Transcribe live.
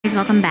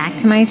Welcome back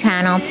to my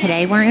channel.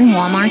 Today we're in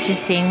Walmart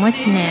just seeing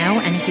what's new,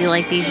 and if you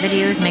like these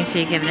videos, make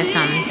sure you give it a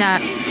thumbs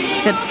up,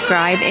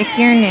 subscribe if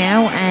you're new,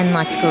 and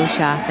let's go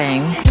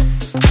shopping.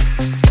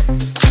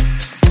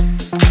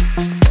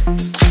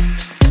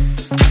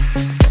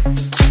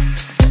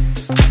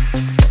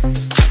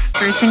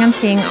 First thing I'm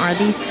seeing are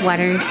these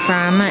sweaters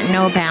from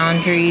No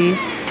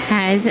Boundaries.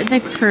 Has the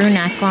crew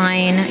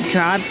neckline,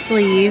 drop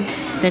sleeve.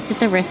 That's what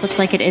the wrist looks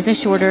like. It is a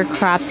shorter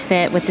cropped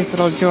fit with this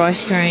little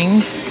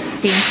drawstring.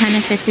 Same kind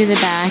of fit through the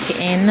back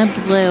in the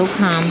blue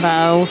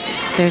combo.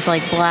 There's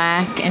like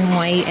black and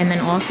white, and then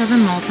also the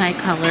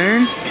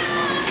multicolor.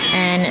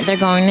 And they're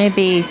going to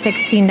be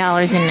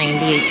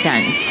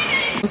 $16.98.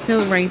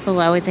 Also right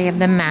below it, they have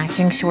the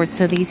matching shorts.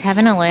 So these have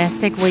an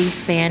elastic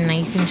waistband,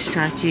 nice and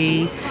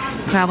stretchy.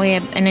 Probably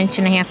an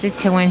 1.5 to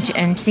 2 inch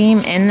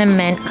inseam in the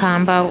mint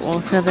combo.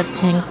 Also the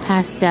pink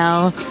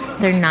pastel.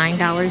 They're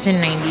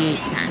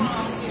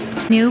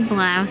 $9.98. New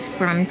blouse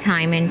from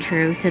Time and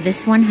True. So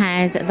this one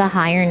has the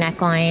higher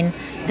neckline.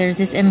 There's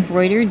this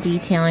embroidered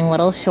detailing,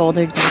 little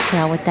shoulder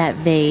detail with that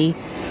V.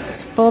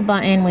 It's full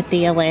button with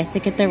the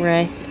elastic at the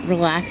wrist.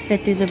 Relaxed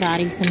fit through the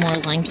body, some more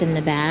length in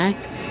the back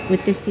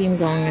with the seam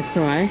going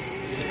across.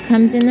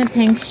 Comes in the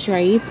pink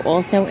stripe,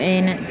 also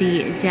in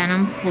the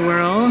denim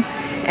floral,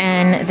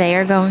 and they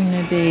are going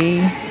to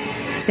be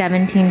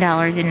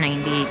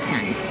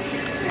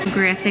 $17.98.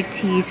 Graphic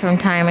tees from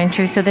Time and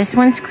True. So this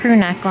one's crew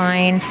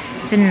neckline.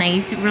 It's a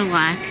nice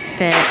relaxed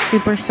fit,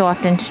 super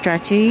soft and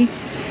stretchy.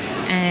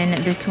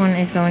 And this one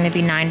is going to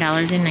be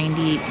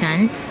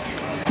 $9.98.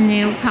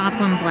 New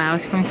poplin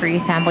blouse from Free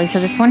Assembly. So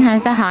this one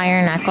has the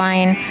higher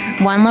neckline,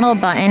 one little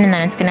button, and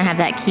then it's going to have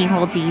that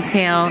keyhole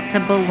detail. It's a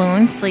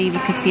balloon sleeve.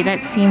 You could see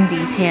that seam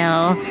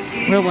detail.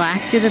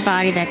 Relaxed through the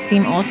body. That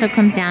seam also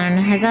comes down, and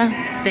it has a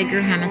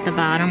bigger hem at the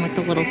bottom with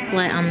the little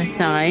slit on the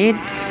side.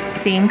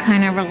 Same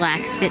kind of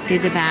relaxed fit through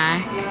the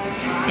back.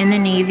 In the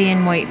navy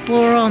and white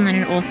floral, and then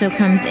it also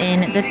comes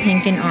in the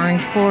pink and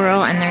orange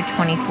floral, and they're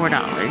 $24.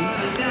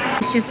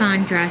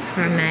 Chiffon dress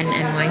from Mad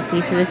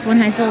NYC. So this one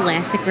has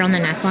elastic around the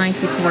neckline,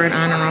 so you can wear it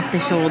on or off the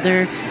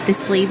shoulder. The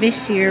sleeve is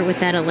sheer with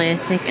that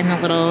elastic and the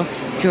little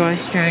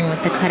drawstring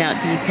with the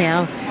cutout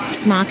detail.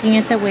 Smocking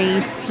at the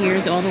waist,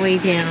 tiers all the way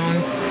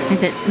down.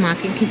 Has that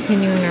smocking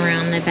continuing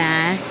around the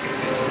back.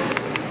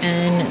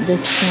 And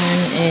this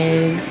one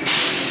is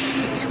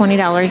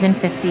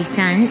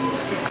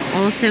 $20.50.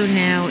 Also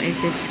new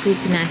is this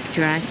scoop neck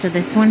dress. So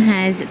this one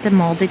has the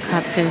molded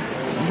cups. There's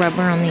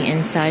rubber on the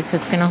inside, so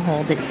it's going to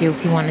hold it too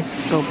if you wanted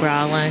to go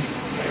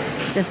braless.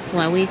 It's a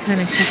flowy kind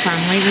of chiffon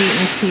lightweight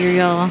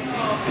material,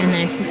 and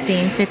then it's the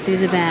same fit through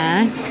the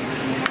back.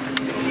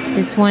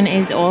 This one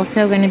is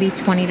also going to be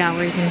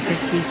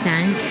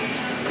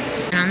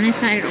 $20.50. And on this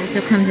side, it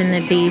also comes in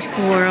the beige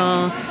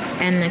floral,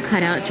 and the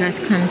cutout dress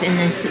comes in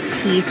this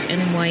peach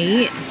and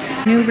white.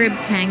 New rib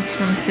tanks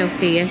from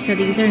Sophia. So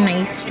these are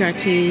nice,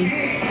 stretchy,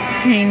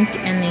 pink,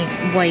 and the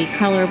white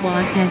color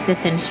block has the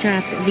thin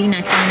straps.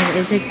 V-neckline. It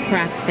is a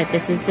cropped fit.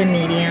 This is the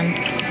medium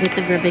with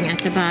the ribbing at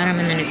the bottom,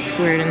 and then it's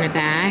squared in the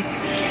back.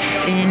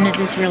 In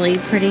this really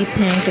pretty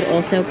pink, it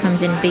also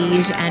comes in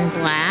beige and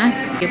black.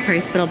 Your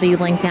price, but it'll be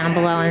linked down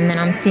below. And then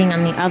I'm seeing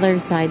on the other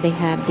side, they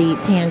have the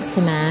pants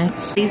to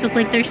match. These look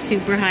like they're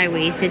super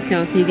high-waisted,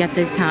 so if you get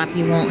the top,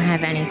 you won't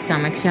have any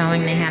stomach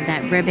showing. They have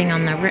that ribbing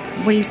on the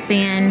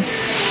waistband,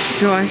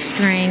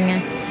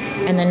 drawstring,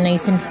 and then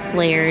nice and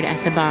flared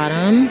at the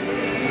bottom.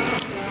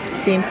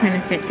 Same kind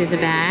of fit through the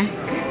back.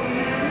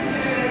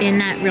 In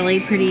that really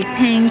pretty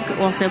pink,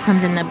 also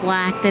comes in the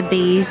black, the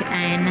beige,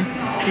 and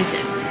this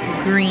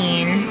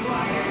green.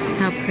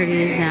 How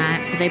pretty is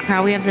that? So they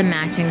probably have the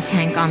matching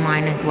tank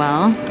online as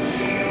well.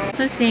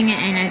 Also seeing it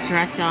in a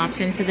dress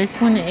option. So this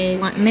one is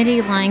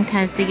midi length,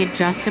 has the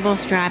adjustable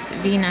straps,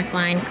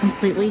 V-neckline,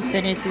 completely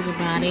fitted through the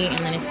body, and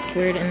then it's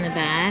squared in the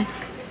back.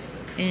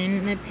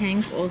 In the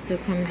pink, also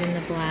comes in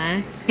the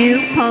black. New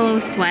polo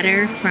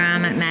sweater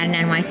from Mad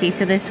NYC.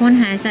 So this one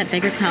has that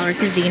bigger collar.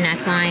 It's a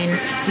V-neckline,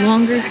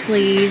 longer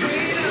sleeve,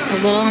 a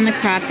little on the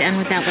cropped end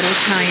with that little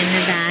tie in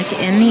the back.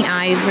 In the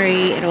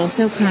ivory, it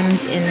also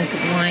comes in this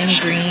lime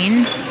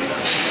green,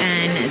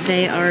 and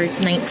they are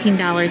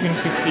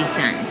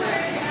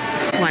 $19.50.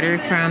 Sweater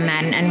from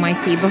Mad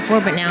NYC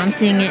before, but now I'm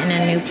seeing it in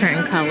a new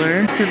print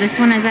color. So this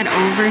one has that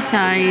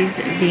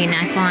oversized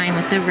V-neckline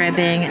with the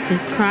ribbing. It's a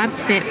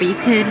cropped fit, but you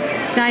could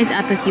size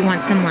up if you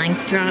want some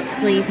length. Drop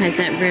sleeve has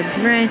that ribbed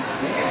wrist,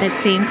 that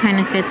same kind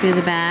of fit through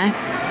the back.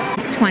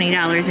 It's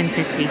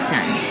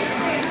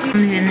 $20.50.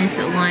 Comes in this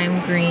lime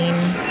green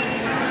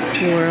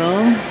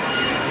floral.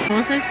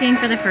 Also seeing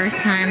for the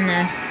first time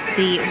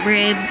the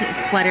ribbed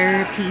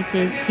sweater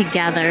pieces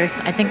together.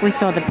 So I think we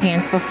saw the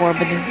pants before,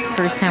 but this is the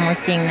first time we're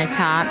seeing the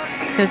top.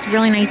 So it's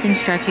really nice and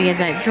stretchy. It has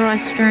that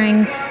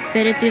drawstring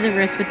fitted through the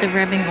wrist with the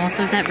ribbing. Also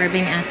has that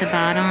ribbing at the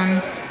bottom.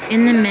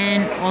 In the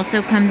mint,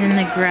 also comes in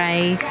the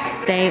gray.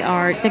 They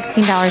are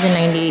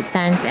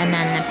 $16.98, and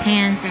then the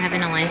pants have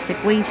an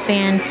elastic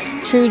waistband,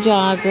 true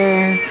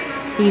jogger.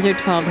 These are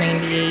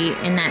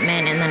 $12.98 in that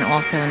mint, and then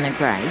also in the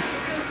gray.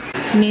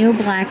 New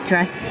black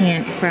dress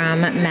pant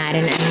from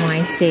Madden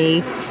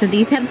NYC. So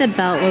these have the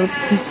belt loops,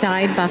 the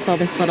side buckle,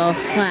 this little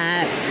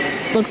flap.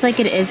 It looks like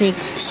it is a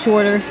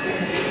shorter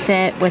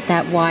fit with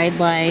that wide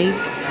leg.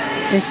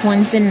 This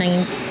one's the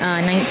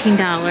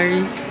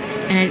 $19,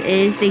 and it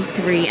is the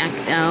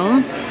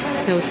 3XL,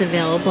 so it's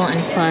available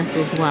in plus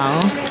as well.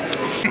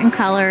 Certain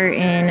color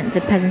in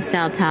the peasant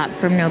style top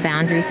from No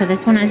Boundaries. So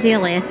this one has the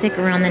elastic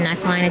around the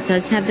neckline. It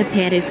does have the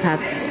padded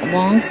cuffs,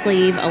 long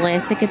sleeve,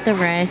 elastic at the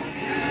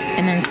wrist,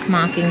 and then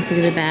smocking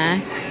through the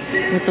back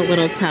with the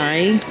little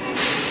tie.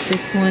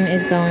 This one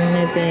is going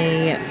to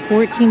be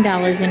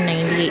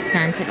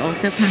 $14.98. It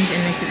also comes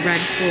in this red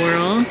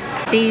floral,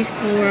 beige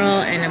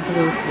floral, and a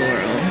blue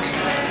floral.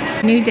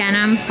 New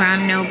denim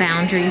from No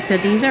Boundaries. So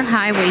these are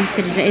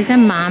high-waisted. It is a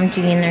mom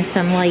jean. There's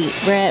some light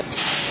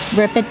rips.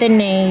 Rip at the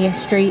knee,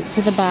 straight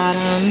to the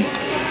bottom.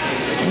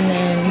 And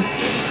then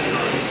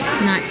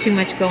not too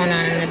much going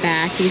on in the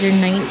back. These are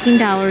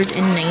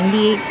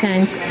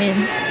 $19.98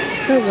 in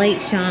the light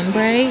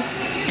chambray.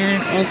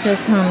 And it also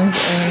comes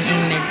in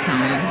a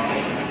mid-tone.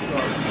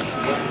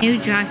 New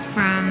dress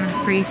from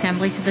Free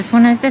Assembly. So this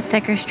one has the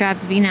thicker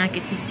straps, V-neck.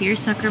 It's a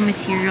seersucker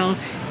material,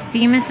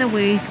 seam at the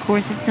waist,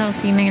 corset style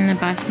seaming in the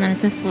bust, and then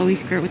it's a flowy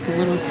skirt with a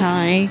little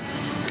tie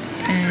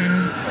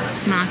and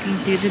smocking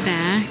through the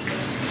back.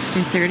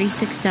 They're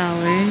 $36.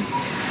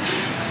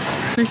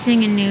 Also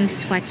seeing a new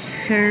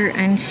sweatshirt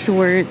and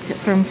shorts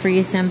from Free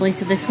Assembly.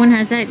 So this one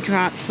has that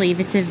drop sleeve.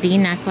 It's a V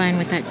neckline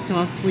with that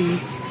soft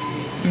fleece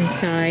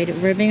inside.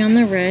 Ribbing on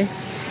the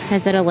wrist.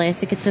 Has that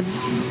elastic at the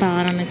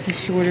bottom. It's a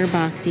shorter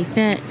boxy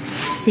fit.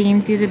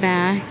 Seam through the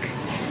back.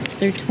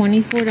 They're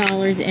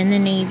 $24 in the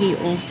navy,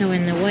 also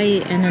in the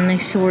white. And then the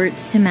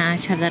shorts to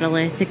match have that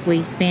elastic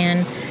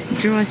waistband,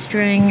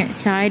 drawstring,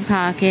 side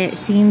pocket,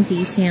 seam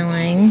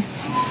detailing.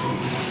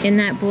 In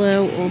that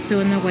blue, also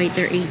in the white,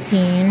 they're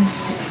 $18.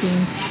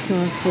 Seam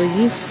soft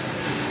fleece.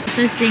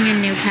 Also seeing a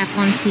new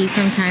peplum tee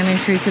from Time and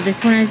True. So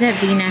this one has that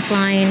V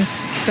neckline,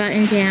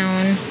 button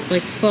down,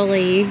 like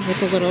fully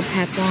with a little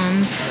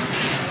peplum.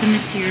 The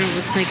material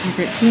looks like has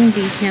that seam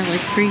detail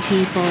like Free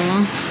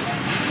People.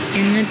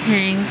 In the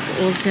pink,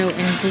 also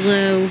in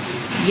blue,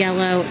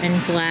 yellow, and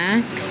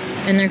black.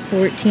 And they're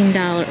 $14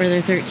 or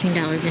they're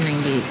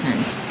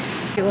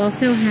 $13.98. You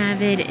also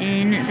have it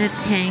in the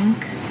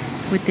pink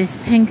with this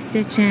pink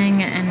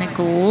stitching and the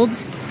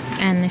gold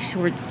and the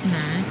shorts to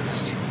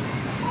match.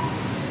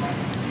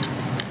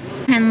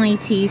 Henley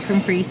tees from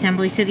Free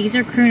Assembly. So these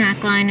are crew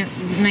neckline,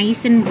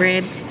 nice and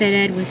ribbed,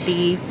 fitted with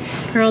the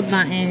pearled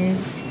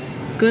buttons.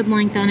 Good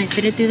length on it,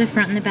 fitted through the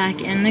front and the back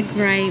in the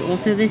gray.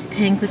 Also this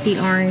pink with the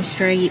orange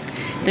stripe.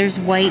 There's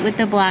white with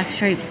the black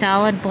stripe,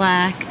 solid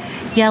black,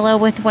 yellow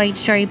with white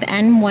stripe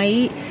and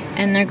white,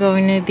 and they're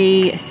going to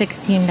be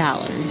 $16.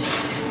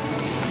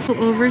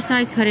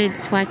 Oversized hooded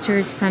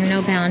sweatshirts from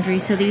No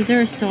Boundaries. So these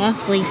are a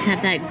soft fleece,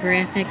 have that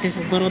graphic. There's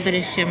a little bit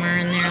of shimmer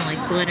in there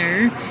like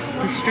glitter.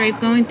 The stripe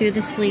going through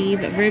the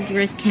sleeve, ribbed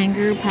wrist,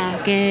 kangaroo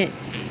pocket,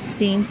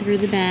 seam through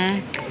the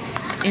back.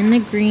 In the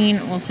green,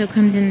 also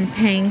comes in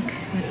pink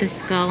with the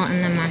skull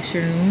and the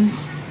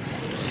mushrooms.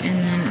 And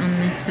then on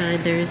this side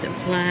there's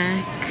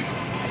black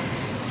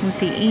with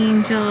the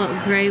angel,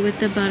 gray with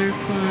the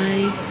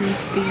butterfly, Free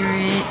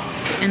Spirit,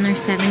 and they're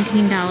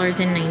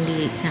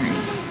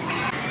 $17.98.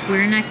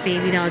 Square neck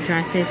baby doll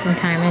dresses from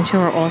Time and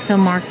True are also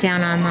marked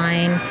down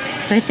online.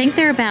 So I think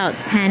they're about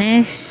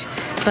 10-ish,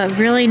 but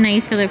really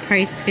nice for the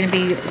price. It's going to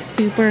be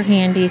super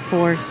handy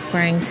for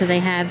spring. So they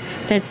have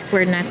that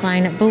square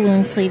neckline,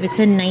 balloon sleeve. It's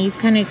a nice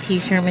kind of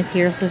t-shirt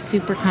material, so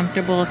super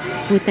comfortable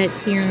with that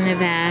tier in the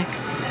back.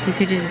 You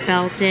could just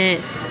belt it.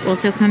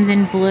 Also comes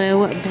in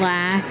blue,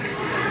 black,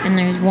 and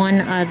there's one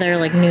other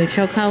like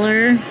neutral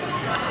color.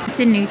 It's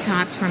a new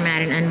tops from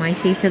Madden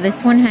NYC. So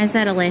this one has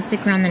that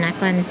elastic around the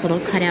neckline, this little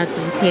cutout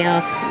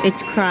detail.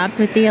 It's cropped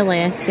with the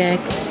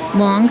elastic,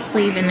 long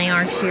sleeve, and they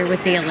are sheer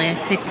with the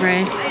elastic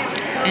wrist.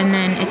 And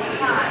then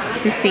it's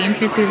the same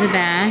fit through the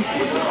back.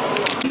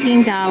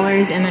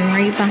 $18, and then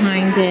right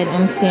behind it,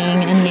 I'm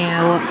seeing a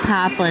new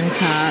poplin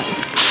top.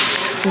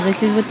 So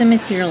this is what the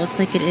material looks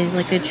like. It is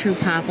like a true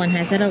poplin,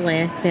 has that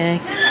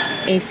elastic.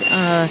 It's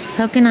a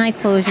hook and eye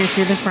closure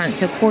through the front,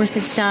 so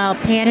corset style,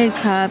 padded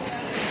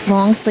cups,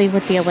 long sleeve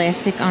with the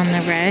elastic on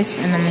the wrist,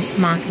 and then the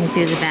smocking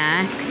through the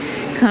back.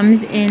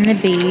 Comes in the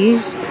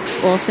beige,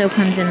 also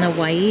comes in the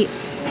white,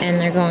 and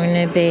they're going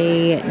to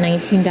be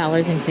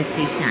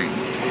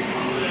 $19.50.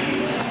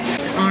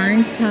 This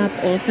orange top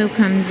also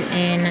comes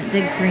in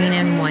the green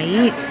and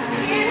white,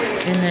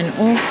 and then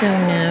also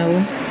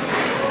new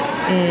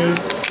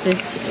is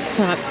this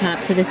crop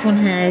top. So this one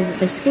has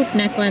the scoop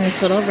neckline,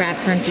 this little wrap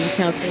front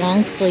detail. It's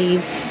long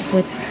sleeve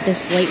with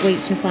this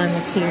lightweight chiffon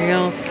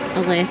material,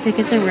 elastic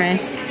at the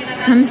wrist,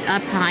 comes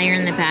up higher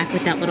in the back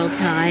with that little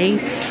tie.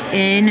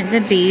 In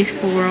the beige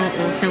floral,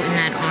 also in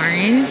that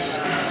orange,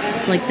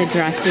 just like the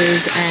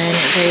dresses, and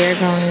they are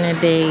going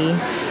to be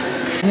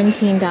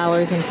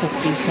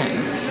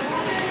 $17.50.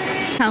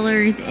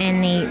 Colors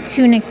in the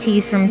tunic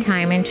tees from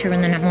Time and True,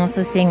 and then I'm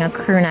also seeing a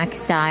crew neck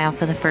style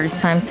for the first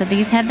time. So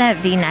these have that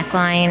V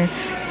neckline,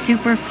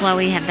 super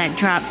flowy, have that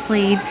drop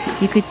sleeve.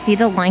 You could see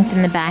the length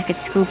in the back. It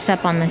scoops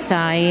up on the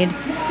side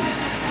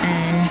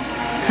and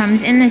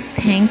comes in this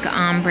pink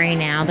ombre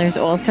now. There's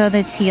also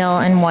the teal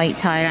and white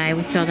tie-dye.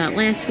 We saw that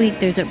last week.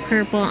 There's a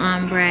purple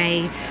ombre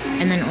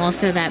and then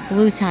also that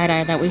blue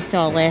tie-dye that we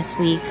saw last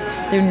week.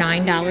 They're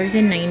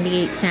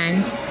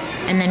 $9.98.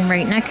 And then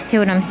right next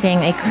to it, I'm seeing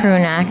a crew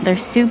neck. They're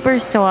super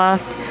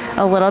soft,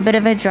 a little bit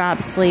of a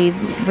drop sleeve,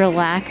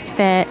 relaxed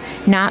fit,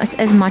 not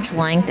as much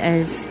length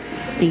as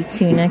the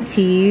tunic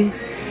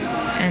tees.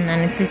 And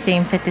then it's the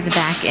same fit through the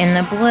back in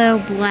the blue,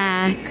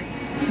 black.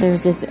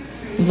 There's this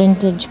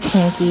vintage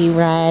pinky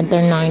red.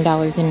 They're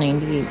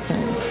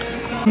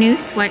 $9.98. New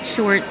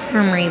sweatshorts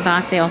from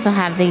Reebok. They also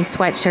have these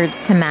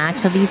sweatshirts to match.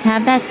 So these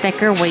have that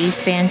thicker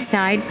waistband,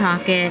 side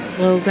pocket,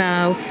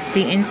 logo.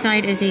 The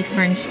inside is a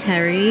French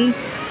terry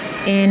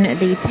in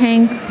the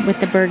pink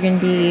with the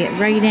burgundy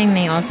writing.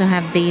 They also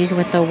have beige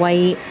with the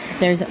white.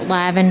 There's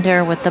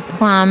lavender with the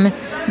plum,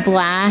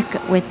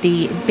 black with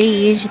the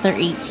beige. They're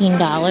 $18.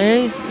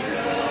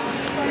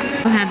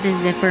 We have the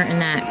zipper in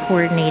that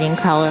coordinating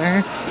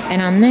color.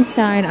 And on this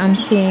side, I'm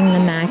seeing the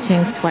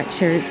matching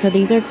sweatshirt. So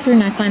these are crew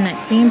neckline, that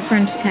same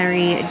French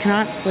terry,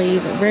 drop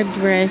sleeve, ribbed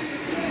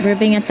wrist,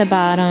 ribbing at the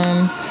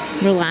bottom,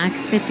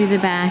 relaxed fit through the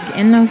back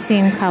in those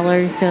same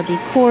colors. So the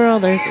coral,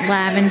 there's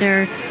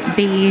lavender,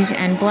 beige,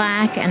 and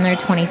black, and they're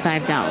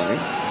 $25.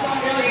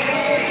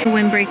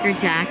 Windbreaker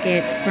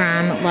jackets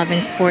from Love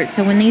and Sport.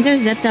 So when these are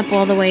zipped up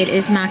all the way, it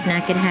is mock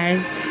neck. It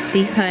has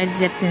the hood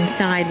zipped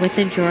inside with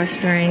the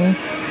drawstring,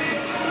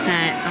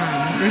 that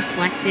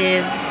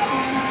reflective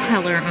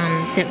color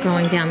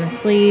going down the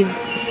sleeve,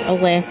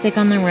 elastic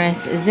on the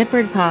wrist,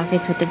 zippered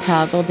pockets with the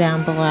toggle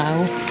down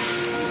below.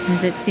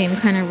 Has that same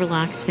kind of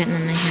relaxed fit, and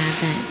then they have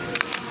that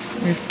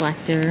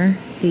reflector.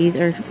 These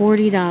are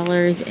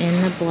 $40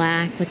 in the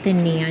black with the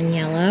neon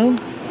yellow.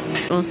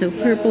 Also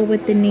purple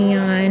with the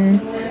neon,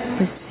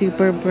 the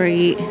super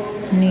bright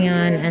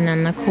neon, and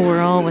then the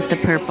coral with the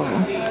purple.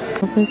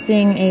 Also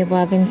seeing a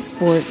Love and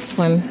Sport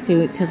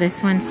swimsuit. So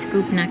this one,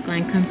 scoop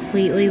neckline,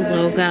 completely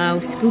logo,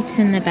 scoops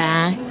in the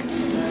back,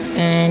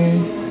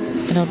 and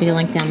it'll be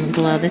linked down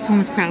below. This one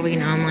was probably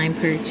an online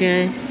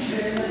purchase.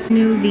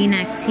 New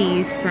V-neck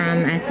tees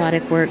from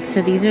Athletic Works.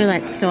 So these are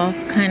that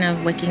soft kind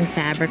of wicking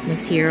fabric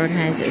material. It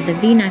has the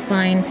V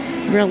neckline,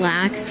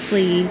 relaxed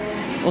sleeve,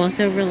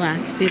 also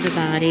relaxed through the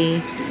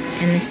body,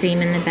 and the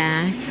same in the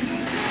back.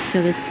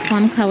 So this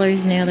plum color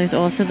is new. There's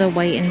also the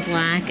white and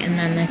black, and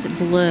then this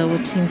blue,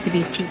 which seems to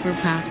be super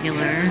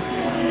popular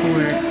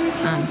for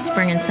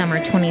spring and summer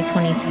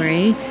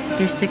 2023.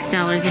 They're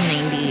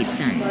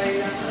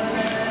 $6.98.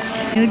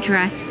 New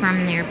dress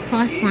from their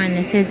Plus line.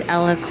 This is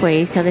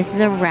Eloquay. So this is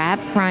a wrap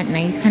front,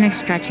 nice kind of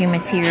stretchy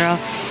material.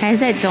 Has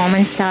that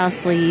dolman style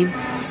sleeve,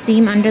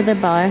 seam under the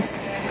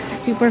bust,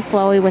 super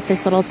flowy with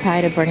this little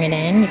tie to bring it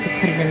in. You could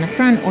put it in the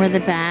front or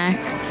the back.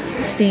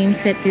 Same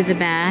fit through the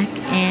back,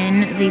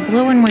 and the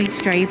blue and white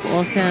stripe,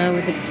 also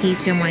with the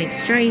peach and white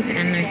stripe,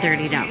 and they're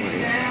 $30.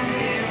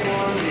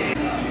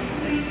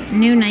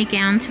 New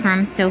nightgowns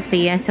from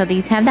Sophia. So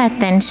these have that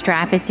thin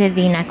strap. It's a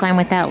V neckline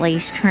with that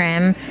lace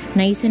trim,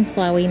 nice and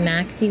flowy,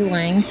 maxi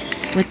length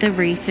with the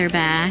racer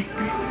back.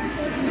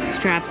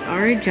 Straps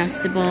are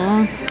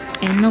adjustable.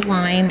 In the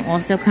lime,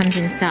 also comes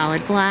in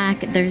solid black.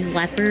 There's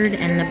leopard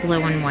and the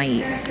blue and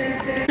white.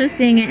 Also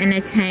seeing it in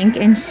a tank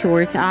and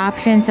shorts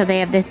option. So they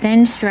have the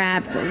thin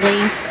straps,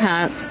 lace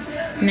cups,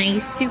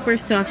 nice super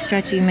soft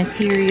stretchy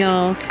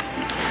material.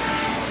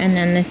 And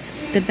then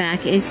the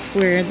back is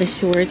square. The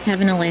shorts have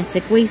an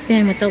elastic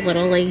waistband with a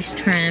little lace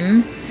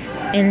trim.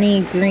 In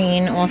the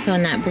green, also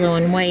in that blue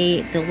and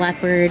white, the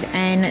leopard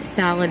and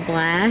solid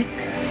black.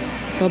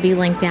 They'll be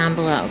linked down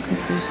below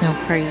because there's no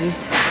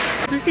price.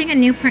 Also seeing a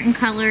new print and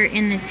color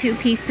in the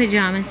two-piece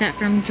pajama set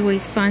from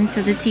Joyce Spun.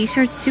 So the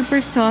t-shirt's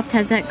super soft,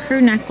 has that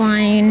crew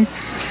neckline.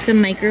 It's a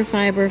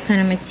microfiber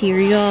kind of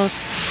material.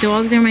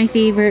 Dogs are my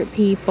favorite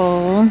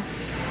people.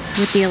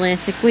 With the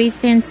elastic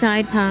waistband,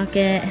 side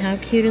pocket. How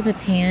cute are the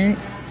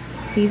pants?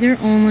 These are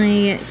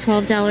only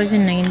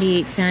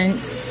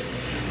 $12.98.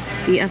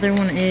 The other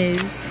one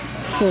is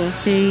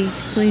coffee,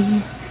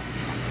 please.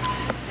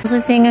 Also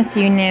seeing a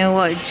few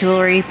new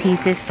jewelry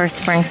pieces for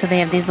spring. So they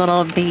have these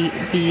little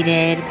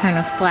beaded kind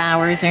of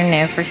flowers are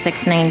new for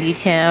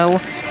 $6.92.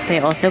 They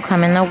also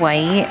come in the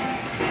white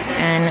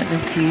and the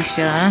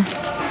fuchsia.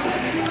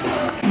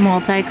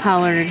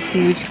 Multicolored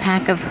huge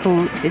pack of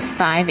hoops is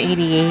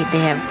 $5.88. They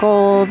have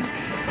gold,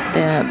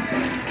 the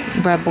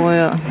rub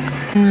oil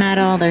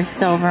metal, there's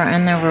silver,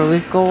 and the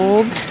rose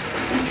gold.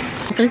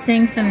 Also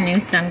seeing some new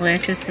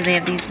sunglasses. So they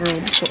have these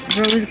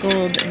rose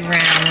gold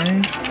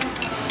round,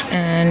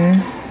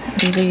 and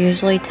these are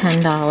usually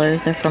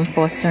 $10. They're from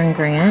Foster &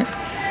 Grant.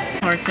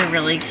 Hearts are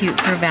really cute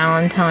for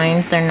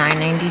Valentine's. They're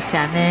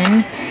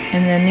 $9.97.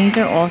 And then these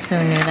are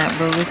also new, that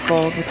rose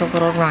gold with the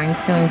little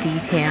rhinestone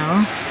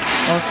detail.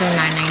 Also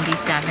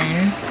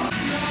 $9.97.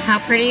 How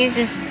pretty is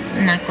this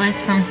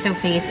necklace from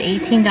Sophie. It's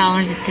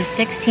 $18. It's a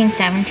 16,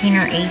 17,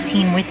 or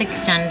 18 with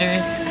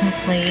extenders,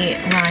 complete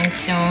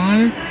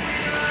rhinestone.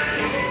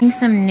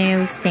 Some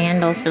new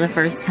sandals for the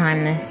first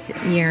time this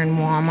year in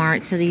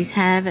Walmart. So these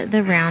have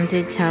the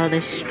rounded toe, the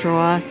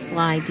straw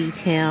slide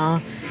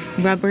detail,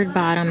 rubbered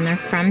bottom. They're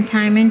from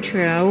Time and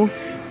True.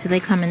 So they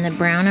come in the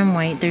brown and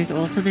white. There's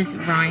also this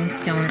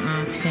rhinestone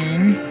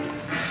option.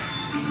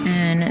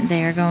 And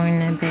they're going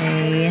to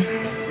be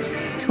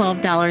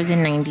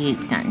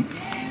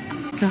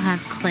 $12.98. Also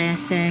have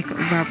classic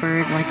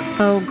rubbered, like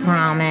faux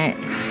grommet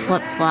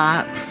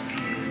flip-flops.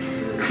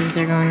 These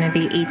are going to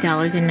be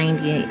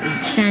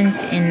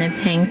 $8.98 in the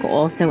pink,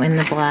 also in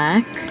the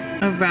black.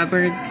 A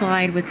rubbered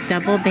slide with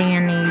double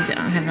band. These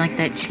have like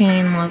that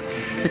chain look,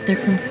 but they're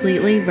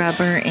completely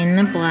rubber in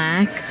the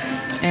black.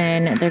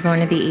 And they're going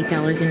to be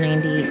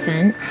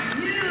 $8.98.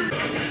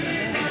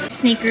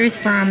 Sneakers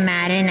from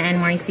Madden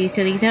NYC.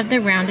 So these have the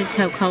rounded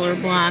toe color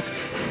block,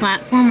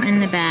 platform in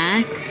the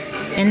back,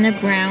 in the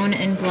brown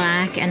and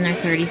black, and they're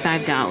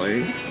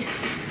 $35.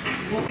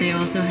 They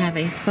also have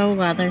a faux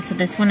leather. So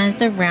this one has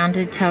the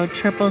rounded toe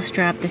triple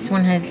strap. This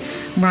one has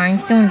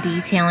rhinestone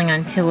detailing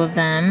on two of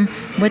them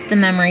with the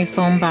memory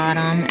foam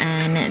bottom,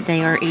 and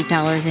they are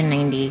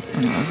 $8.90.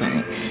 Oh no,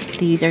 sorry.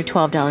 These are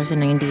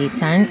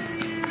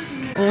 $12.98.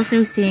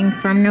 Also seeing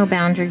from No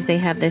Boundaries, they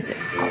have this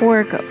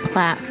cork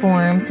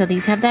platform. So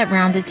these have that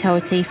rounded toe.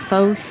 It's a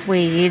faux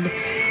suede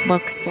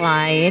look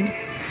slide,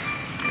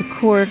 the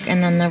cork,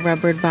 and then the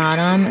rubbered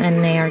bottom,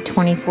 and they are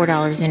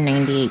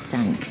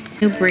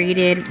 $24.98. New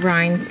braided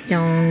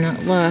rhinestone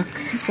look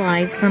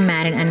slides from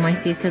Madden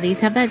NYC. So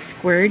these have that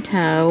square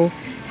toe,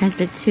 has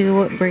the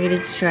two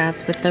braided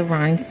straps with the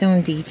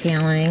rhinestone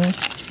detailing.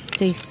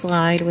 It's a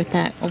slide with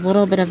that a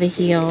little bit of a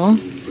heel.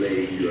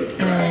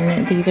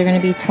 And these are going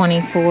to be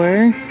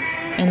 $24.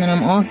 And then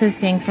I'm also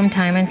seeing from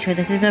Time and True,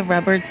 this is a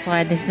rubbered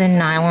slide. This is a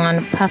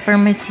nylon puffer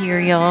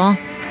material,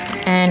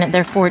 and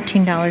they're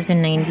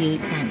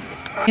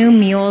 $14.98. New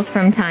mules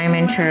from Time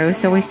and True.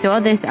 So we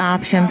saw this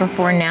option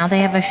before. Now they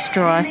have a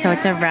straw, so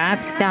it's a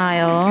wrap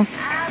style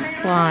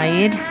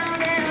slide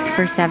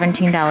for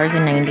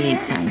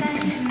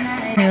 $17.98.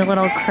 New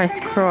little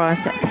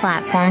crisscross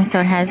platform. So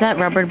it has that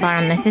rubbered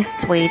bottom. This is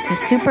suede, so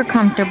super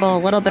comfortable. A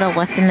little bit of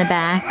lift in the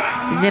back,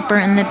 zipper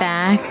in the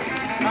back,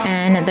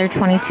 and they're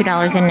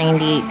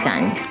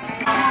 $22.98.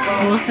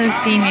 Also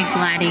seeing a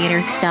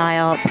gladiator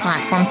style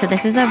platform. So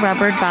this is a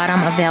rubbered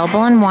bottom,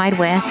 available in wide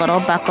width,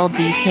 little buckle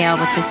detail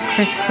with this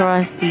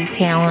crisscross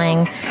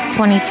detailing,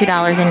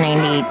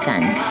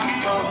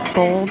 $22.98.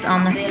 Gold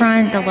on the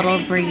front, the little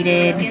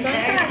braided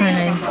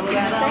kind of, so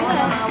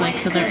it looks like,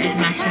 so there is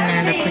mesh in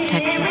there to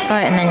protect your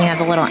foot, and then you have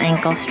the little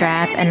ankle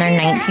strap, and they're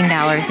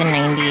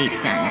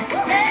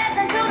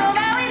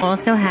 $19.98.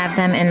 Also have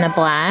them in the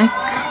black.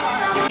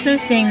 Also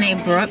seeing they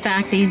brought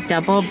back these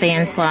double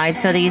band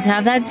slides. So these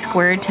have that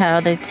square toe,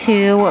 the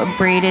two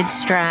braided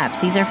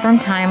straps. These are from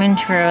Time and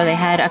True. They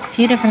had a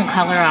few different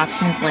color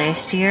options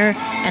last year,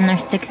 and they're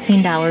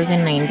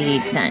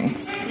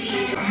 $16.98.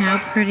 How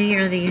pretty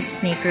are these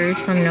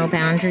sneakers from No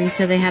Boundaries?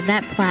 So they have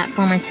that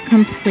platform. It's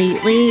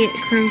completely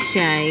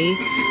crochet.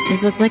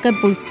 This looks like a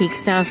boutique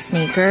style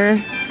sneaker,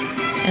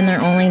 and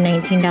they're only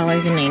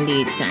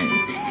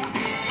 $19.98.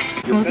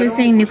 I'm also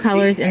seeing new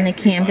colors in the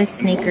canvas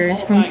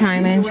sneakers from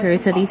Time and True.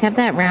 So these have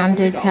that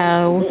rounded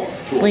toe,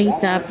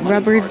 lace up,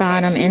 rubbered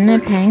bottom in the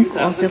pink.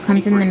 Also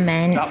comes in the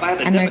mint,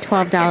 and they're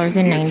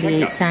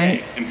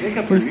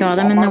 $12.98. We saw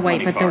them in the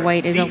white, but the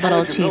white is a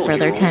little cheaper.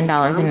 They're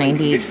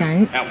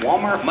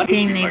 $10.98.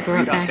 Seeing they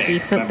brought back the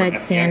footbed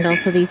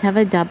sandals. So these have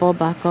a double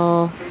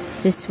buckle.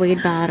 It's a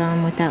suede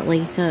bottom with that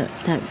lace up,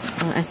 that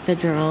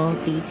espadrille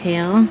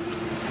detail.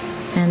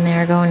 And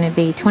they're going to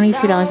be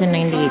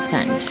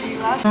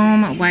 $22.98.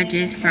 Foam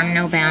wedges from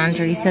No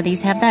Boundaries. So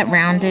these have that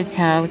rounded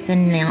toe. It's a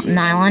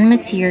nylon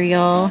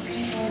material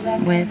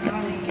with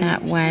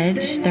that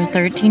wedge. They're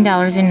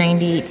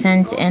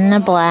 $13.98 in the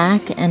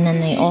black, and then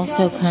they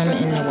also come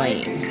in the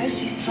white.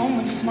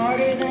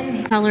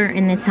 Color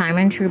in the Time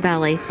and True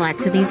ballet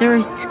flat. So these are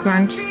a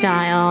scrunch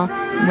style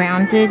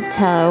rounded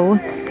toe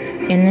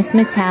in this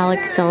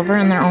metallic silver,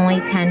 and they're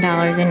only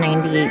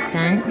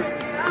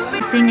 $10.98.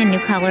 Seeing a new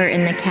color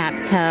in the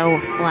cap toe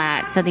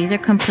flat. So these are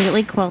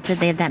completely quilted.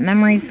 They have that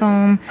memory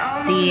foam,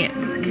 the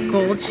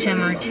gold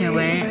shimmer to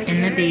it,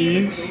 and the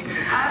beige.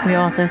 We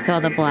also saw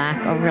the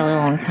black a really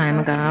long time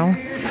ago.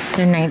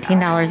 They're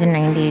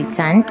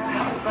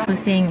 $19.98. So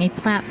seeing a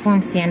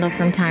platform sandal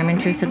from Time and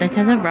True. So this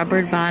has a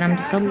rubbered bottom,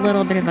 just a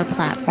little bit of a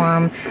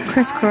platform,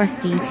 crisscross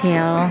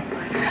detail,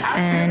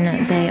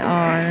 and they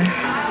are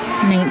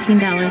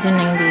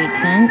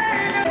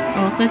 $19.98.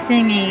 Also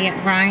seeing a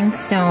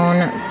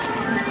rhinestone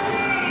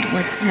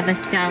like Teva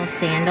style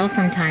sandal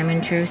from Time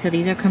and True. So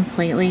these are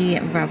completely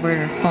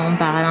rubber or foam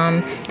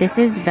bottom. This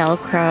is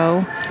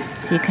Velcro,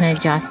 so you can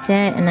adjust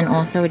it and then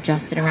also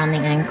adjust it around the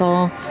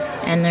ankle,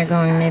 and they're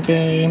going to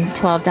be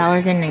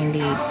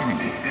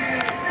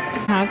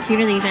 $12.98. How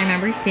cute are these? I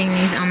remember seeing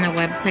these on the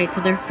website.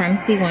 So they're from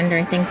C Wonder.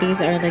 I think these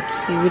are the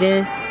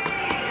cutest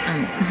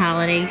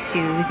holiday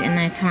shoes in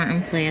that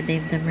tartan plaid. They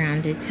have the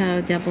rounded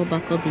toe, double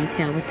buckle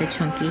detail with the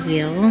chunky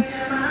heel.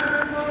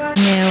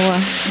 New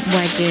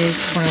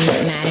wedges from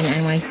Madden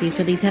NYC.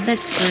 So these have that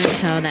square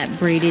toe, that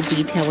braided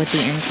detail with the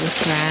ankle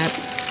strap.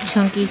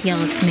 Chunky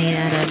heel, it's made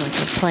out of like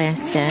a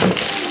plastic.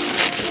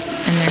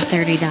 And they're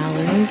 $30.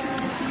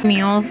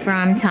 Mule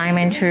from Time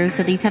and True.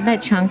 So these have that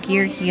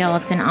chunkier heel.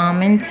 It's an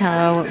almond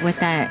toe with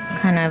that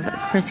kind of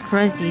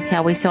crisscross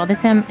detail. We saw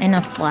this in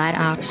a flat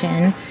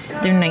auction.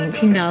 They're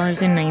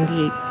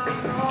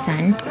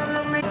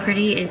 $19.98.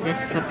 Pretty is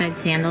this footbed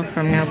sandal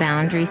from No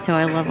Boundaries. So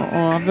I love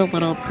all of the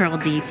little pearl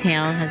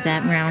detail. Has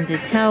that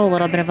rounded toe, a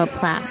little bit of a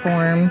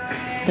platform.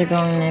 They're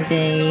going to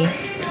be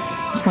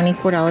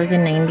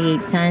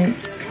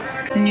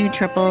 $24.98. New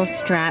triple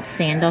strap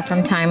sandal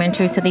from Time and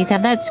True. So these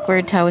have that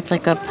square toe. It's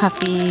like a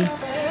puffy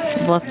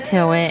look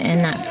to it,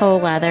 and that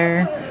faux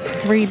leather.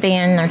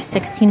 3-band, they're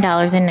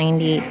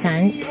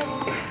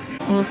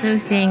 $16.98. Also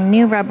seeing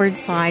new rubbered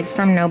slides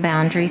from No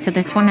Boundaries. So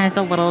this one has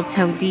the little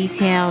toe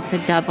detail. It's a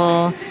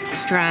double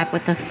strap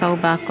with a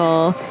faux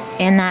buckle.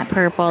 In that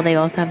purple, they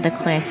also have the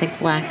classic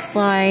black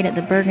slide,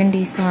 the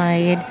burgundy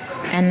slide,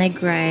 and the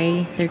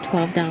gray. They're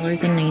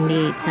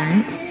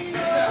 $12.98.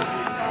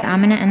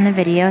 I'm going to end the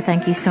video.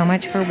 Thank you so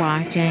much for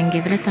watching.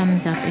 Give it a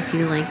thumbs up if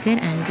you liked it,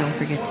 and don't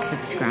forget to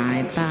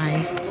subscribe.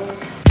 Bye.